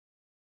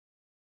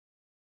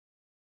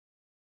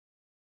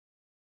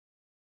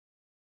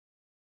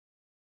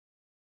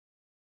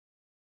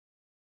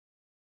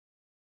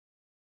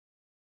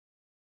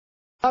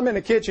I'm in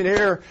the kitchen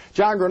here.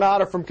 John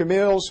Granata from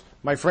Camille's,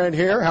 my friend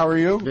here. How are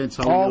you? Good.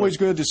 Always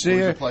good to see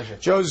you. A pleasure.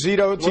 Joe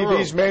Zito,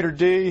 TV's Mater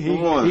D.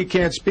 He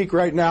can't speak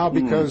right now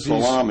because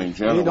he's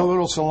eating a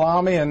little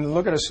salami. And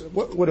look at us.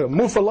 What a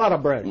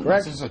muffaletta bread,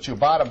 correct? This is a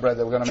ciabatta bread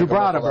that we're going to make a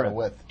muffaletta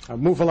with. A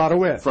muffaletta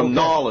with. From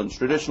New Orleans,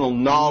 traditional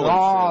New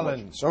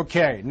Orleans.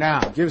 Okay,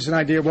 now, give us an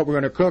idea of what we're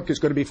going to cook. It's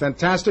going to be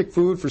fantastic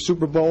food for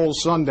Super Bowl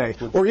Sunday.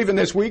 Or even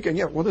this weekend.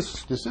 Yeah, well,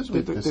 this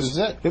is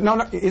it. No,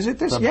 is it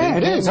this? Yeah,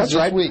 it is. That's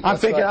right. I'm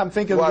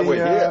thinking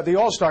the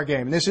All-Star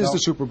game. This is the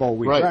Super Bowl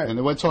week. Right,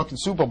 and we're talking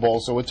Super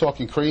Bowl, so we're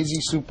talking crazy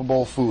Super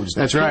Bowl foods.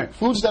 That's right.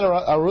 Foods that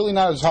are really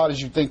not as hard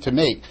as you think to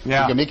make.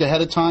 Yeah. You can make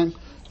ahead of time,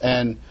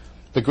 and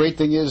the great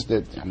thing is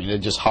that, I mean, they're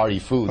just hearty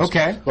foods.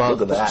 Okay. Well,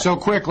 look at that. So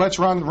quick, let's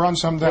run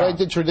some down. What I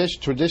did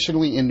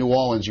traditionally in New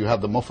Orleans, you have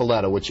the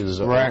muffaletta, which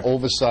is an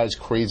oversized,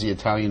 crazy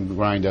Italian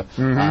grinder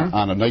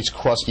on a nice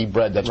crusty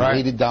bread that's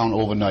weighted down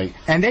overnight.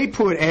 And they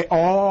put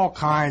all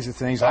kinds of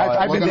things.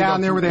 I've been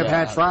down there where they've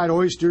had fried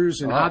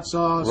oysters and hot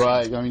sauce.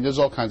 Right. I mean, there's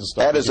all kinds of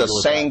stuff. That is a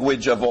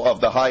sandwich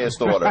of the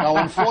highest order. Now,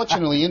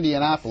 unfortunately,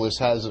 Indianapolis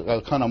has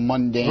a kind of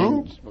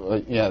mundane.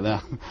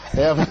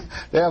 They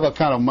have a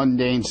kind of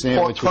mundane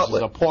sandwich, which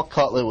is a pork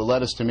cutlet with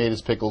lettuce, tomatoes,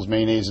 pickles,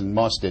 mayonnaise, and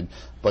mustard.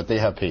 But they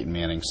have Peyton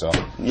Manning, so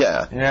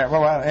yeah.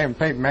 Well,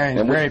 Peyton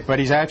Manning's great, but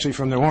he's actually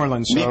from New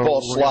Orleans. So meatball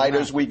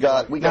sliders, we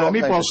got.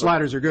 Meatball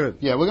sliders are good.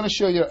 Yeah, we're going to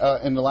show you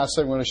in the last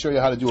segment. We're going to show you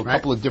how to do a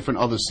couple of different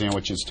other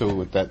sandwiches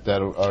too, that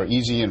are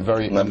easy and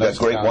very. And nice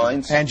great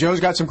wines. And Joe's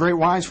got some great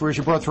wines for us.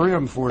 You brought 3 of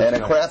them for us.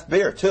 And a craft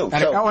beer too.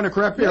 And a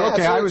craft beer. Yeah,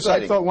 okay,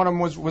 I thought one of them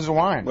was a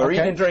wine. We're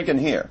eating and drinking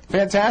here.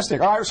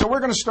 Fantastic. All right, so we're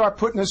going to start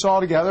putting this all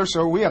together.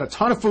 So we had a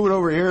ton of food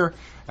over here,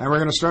 and we're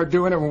going to start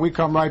doing it when we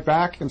come right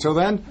back. Until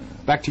then,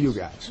 back to you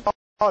guys.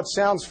 Oh, it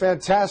sounds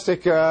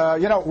fantastic. You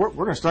know, we're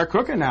going to start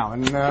cooking now,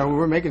 and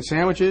we're making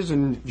sandwiches,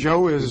 and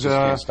Joe is...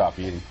 can't stop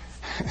eating.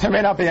 There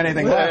may not be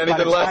anything left by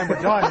the time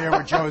we're done here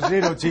with Joe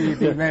Zito,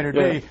 TV Mater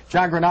D.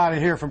 John Granata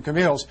here from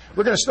Camille's.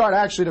 We're going to start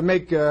actually to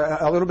make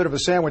a little bit of a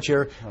sandwich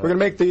here. We're going to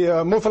make the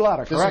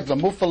muffaletta, correct? This is the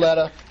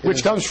muffaletta.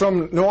 Which comes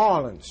from New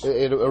Orleans.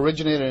 It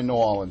originated in New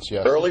Orleans,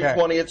 yes. Early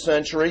 20th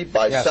century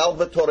by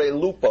Salvatore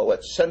Lupo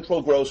at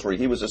Central Grocery.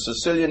 He was a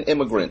Sicilian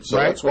immigrant, so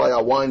that's why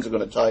our wines are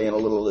going to tie in a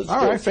little of this.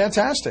 All right,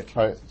 fantastic.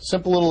 All right,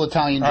 simple little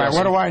Italian dressing. All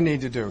right, what do I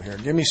need to do here?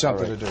 Give me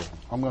something to do.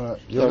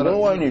 What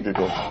do I need to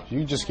do?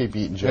 You just keep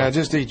eating, Joe. Yeah,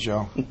 just eat,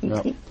 Joe.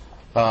 Yep.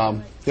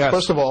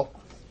 First of all,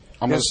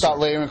 I'm going to start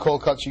layering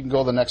cold cuts. You can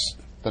go the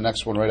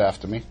next one right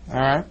after me. All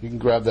right. You can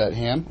grab that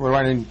ham. What do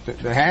I need?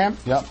 The ham?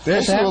 Yep.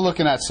 This ham? We're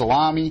looking at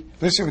salami.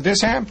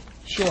 This ham?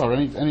 Sure.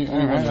 Any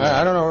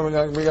I don't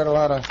know. We got a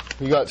lot of.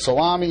 We got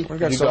salami. We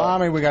got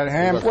salami. We got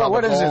ham.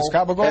 What is this?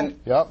 Gabagool?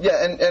 Yep.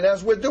 Yeah, and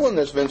as we're doing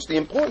this, Vince, the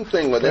important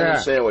thing with any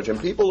sandwich,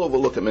 and people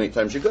overlook it many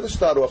times, you've got to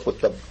start off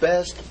with the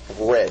best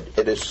bread.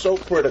 It is so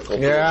critical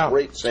to a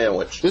great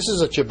sandwich. This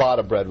is a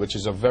ciabatta bread, which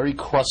is a very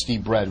crusty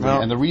bread,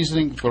 and the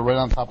reasoning. Go right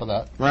on top of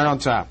that. Right on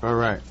top. All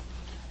right.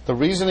 The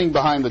reasoning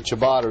behind the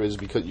ciabatta is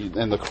because,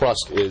 and the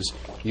crust is,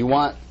 you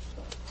want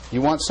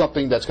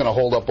something that's going to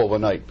hold up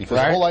overnight. Because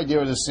the whole idea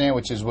of the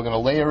sandwich is we're going to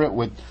layer it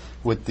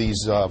with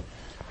these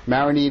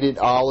marinated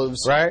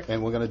olives,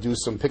 and we're going to do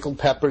some pickled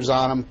peppers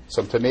on them,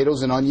 some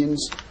tomatoes and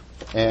onions,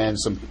 and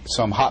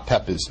some hot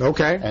peppers.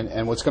 Okay.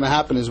 And what's going to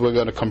happen is we're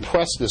going to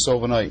compress this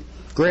overnight.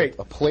 Great.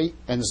 A plate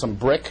and some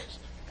brick,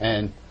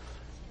 and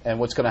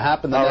what's going to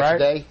happen the next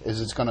day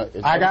is it's going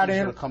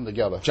to come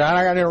together. John,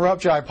 I got to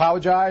interrupt you. I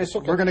apologize.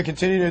 Okay. We're going to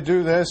continue to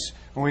do this.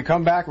 When we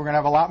come back, we're going to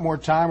have a lot more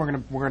time.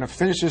 We're going to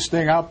finish this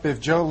thing up if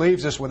Joe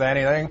leaves us with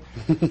anything.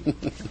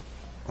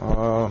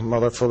 Oh,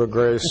 mother full of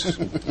grace.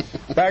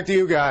 Back to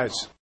you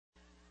guys.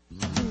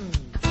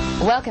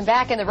 Welcome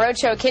back in the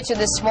Roadshow kitchen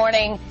this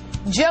morning.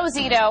 Joe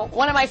Zito,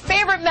 one of my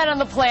favorite men on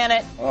the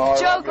planet.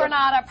 Joe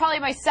Granata, probably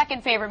my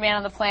second favorite man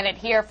on the planet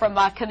here from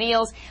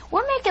Camille's.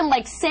 We're making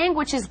like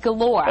sandwiches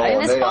galore. Oh,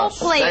 this whole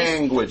place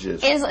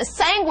sandwiches. Is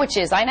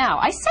sandwiches. I know.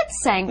 I said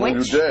sandwich.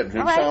 You did.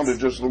 It sounded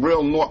just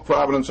real North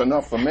Providence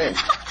enough for me.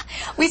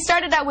 We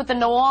started out with the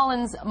New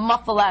Orleans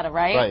muffaletta,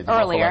 right?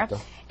 Earlier.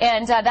 Muffaletta.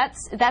 And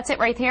that's it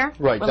right here?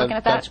 Right. We're looking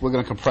at that? We're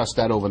going to compress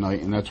that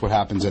overnight, and that's what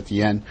happens at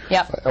the end.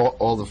 Yep.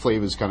 All the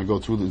flavors kind of go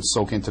through and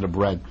soak into the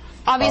bread.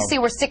 Obviously,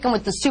 we're sticking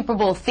with the Super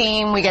Bowl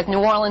theme. We got New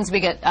Orleans. We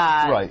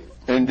got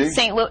Indy.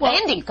 St. Louis.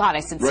 Indy. God,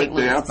 I said St.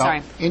 Louis.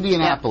 Sorry.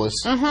 Indianapolis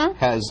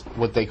has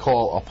what they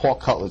call a pork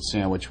cutlet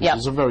sandwich, which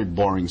is a very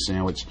boring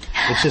sandwich.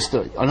 It's just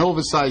an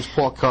oversized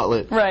pork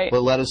cutlet with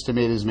lettuce,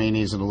 tomatoes,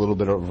 mayonnaise, and a little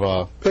bit of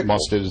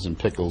mustards and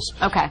pickles.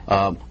 Okay.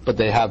 But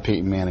they have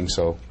Peyton Manning,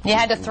 so... You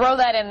had to throw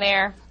that in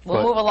there.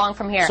 We'll move along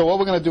from here. So what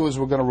we're going to do is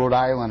we're going to Rhode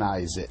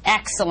Islandize it.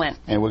 Excellent.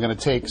 And we're going to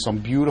take some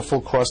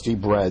beautiful crusty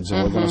breads,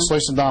 and we're going to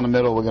slice them down the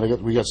middle.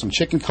 We got some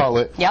chicken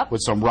cutlet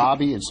with some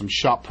Robbie and some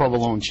sharp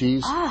provolone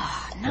cheese.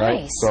 Ah, nice.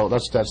 Right? So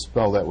that's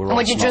spell that we're. And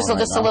would you drizzle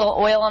just a little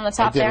oil on the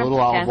top there? I did a little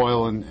olive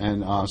oil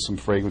and some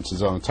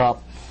fragrances on the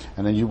top.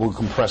 and then you will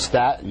compress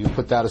that. You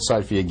put that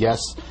aside for your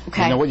guests.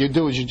 Okay. And then what you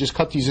do is you just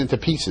cut these into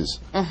pieces.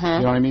 You know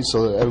what I mean?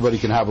 So that everybody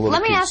can have a little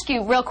Let me piece. ask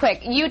you real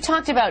quick. You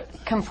talked about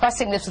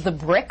compressing this with a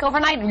brick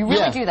overnight. You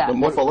really do that? The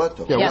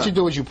muffaletto. Yeah, what you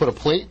do is you put a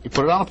plate, you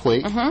put it on a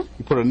plate,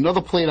 you put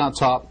another plate on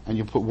top, and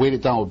you weight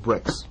it down with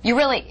bricks. You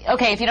really,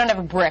 okay, if you don't have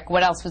a brick,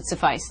 what else would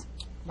suffice?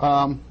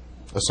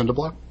 A cinder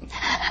block?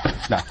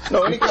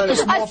 No, any kind of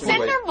A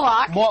cinder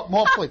block?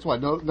 More plates.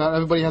 What? No, not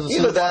everybody has a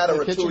cinder Either that block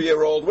or in the a kitchen?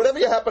 2-year-old, whatever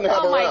you happen to have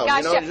Oh my around.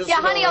 gosh, you know, yeah,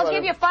 honey, I'll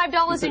give you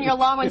 $5 in your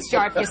allowance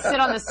jar if you sit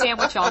on the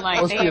sandwich all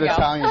night. Must There be you an go.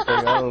 Italian thing.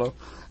 I don't know.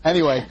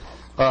 Anyway,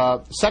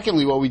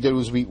 secondly, what we did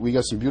was we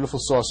got some beautiful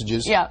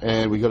sausages,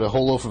 and we got a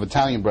whole loaf of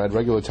Italian bread,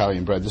 regular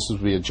Italian bread. This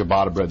would be a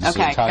ciabatta bread. This is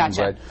Italian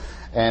bread.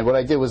 And what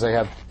I did was I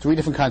have 3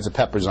 different kinds of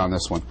peppers on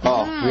this one.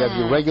 We have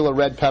your regular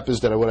red peppers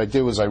that what I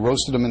did was I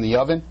roasted them in the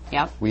oven.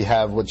 We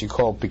have what you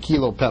call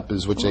piquillo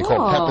peppers, which they call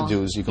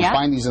pepperdews. You can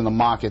find these in the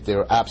market.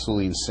 They're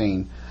absolutely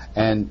insane.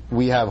 And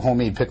we have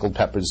homemade pickled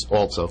peppers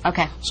also.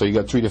 Okay. So you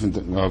got 3 different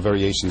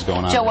variations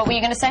going on. Joe, what were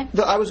you going to say?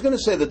 I was going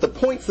to say that the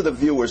point for the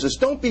viewers is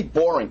don't be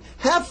boring.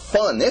 Have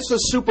fun. This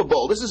is Super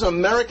Bowl. This is an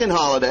American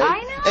holiday.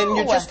 I know. And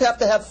you just have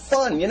to have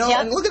fun, you know.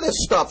 And look at this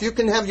stuff. You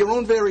can have your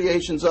own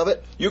variations of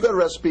it. You got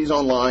recipes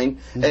online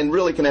and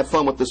really can have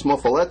fun with this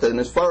muffaletta. And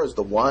as far as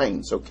the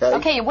wines, okay?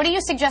 Okay, what are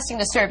you suggesting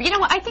to serve? You know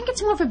what? I think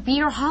it's more of a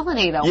beer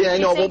holiday, though. Yeah, I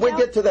know. Well, we'll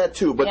get to that,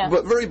 too.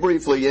 But very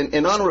briefly,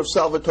 in honor of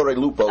Salvatore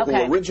Lupo, who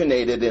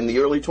originated in the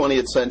early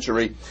 20th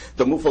century,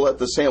 the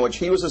muffaletta sandwich.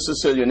 He was a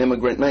Sicilian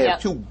immigrant, and I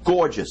have 2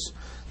 gorgeous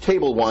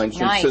table wines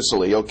from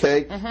Sicily,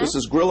 okay? This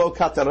is Grillo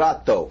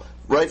Catarato,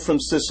 right from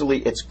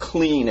Sicily. It's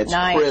clean, it's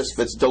crisp,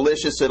 it's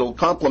delicious. It'll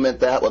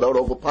complement that without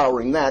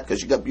overpowering that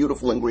because you got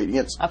beautiful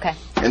ingredients. Okay.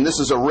 And this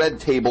is a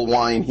red table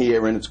wine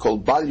here, and it's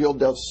called Baglio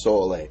del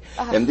Sole.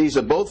 And these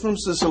are both from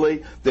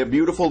Sicily. They're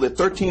beautiful. They're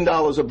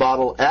 $13 a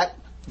bottle at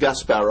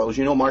Gasparo's.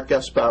 You know Mark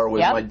Gasparo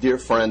is my dear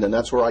friend, and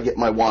that's where I get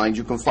my wines.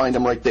 You can find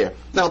them right there.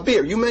 Now,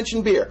 beer. You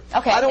mentioned beer.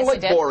 Okay, I don't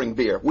like boring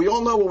beer. We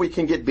all know where we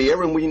can get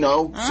beer, and we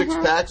know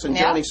 6-packs and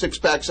Johnny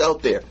 6-packs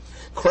out there.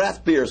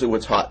 Craft beers are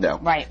what's hot now.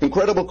 Right.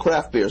 Incredible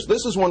craft beers.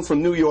 This is one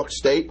from New York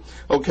State,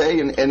 okay,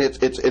 and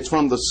it's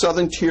from the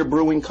Southern Tier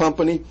Brewing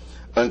Company.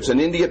 It's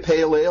an India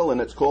Pale Ale, and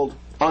it's called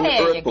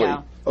Unearthly.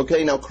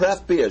 Okay, now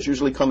craft beers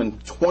usually come in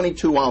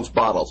 22-ounce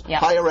bottles,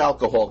 higher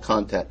alcohol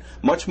content,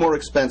 much more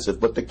expensive.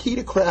 But the key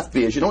to craft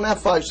beers, you don't have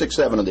 5, 6,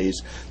 7 of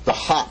these. The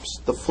hops,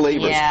 the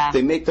flavors,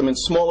 they make them in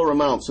smaller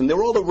amounts, and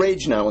they're all the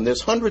rage now. And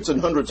there's hundreds and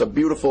hundreds of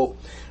beautiful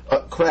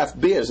craft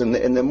beers, and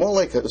they're more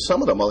like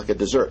some of them are like a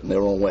dessert in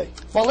their own way.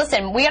 Well,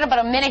 listen, we got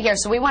about a minute here,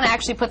 so we want to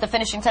actually put the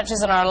finishing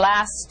touches on our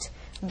last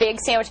big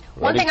sandwich.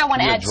 One thing I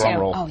want to add to.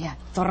 Oh yeah.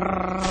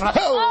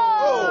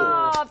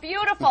 Oh,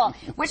 beautiful.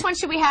 Which one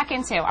should we hack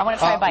into? I want to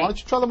try a bite. Why don't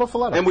you try the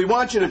muffaletta? And we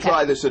want you to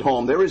try this at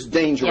home. There is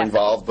danger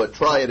involved, but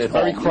try it at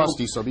home. Very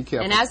crusty, so be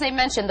careful. And as they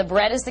mentioned, the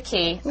bread is the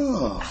key.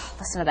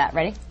 Listen to that.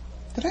 Ready?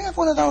 Did I have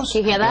one of those? Did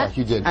you hear that?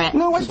 Yeah, you did. All right.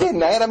 No, I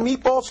didn't. I had a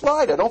meatball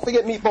slider. Don't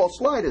forget meatball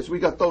sliders. We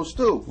got those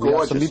too. We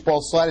got some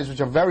meatball sliders,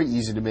 which are very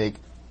easy to make.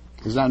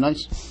 Isn't that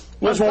nice?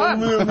 That's sweet.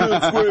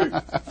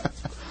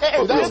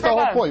 That's the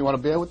whole point. You want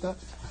a beer with that?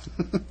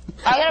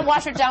 I'm going to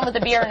wash it down with the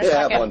beer in a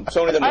second. Have one. It's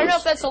only the I don't know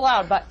if that's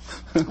allowed, but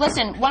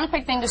listen, one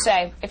quick thing to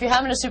say. If you're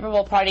having a Super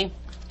Bowl party,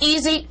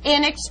 easy,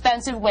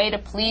 inexpensive way to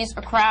please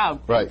a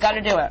crowd. Right. Got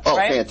to do it. Oh,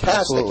 right? fantastic.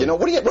 Absolutely. You know,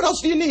 what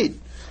else do you need?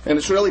 And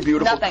it's really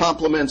beautiful. Nothing.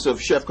 Compliments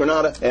of Chef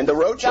Granada and the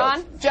Road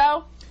John,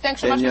 Joe,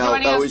 thanks so much for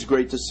joining us. Always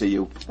great to see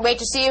you. Great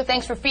to see you.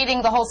 Thanks for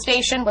feeding the whole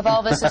station with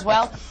all this as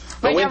well.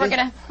 Right now,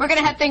 we're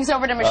gonna head things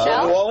over to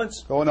Michelle. New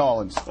Orleans? Go in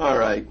Orleans. All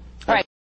right.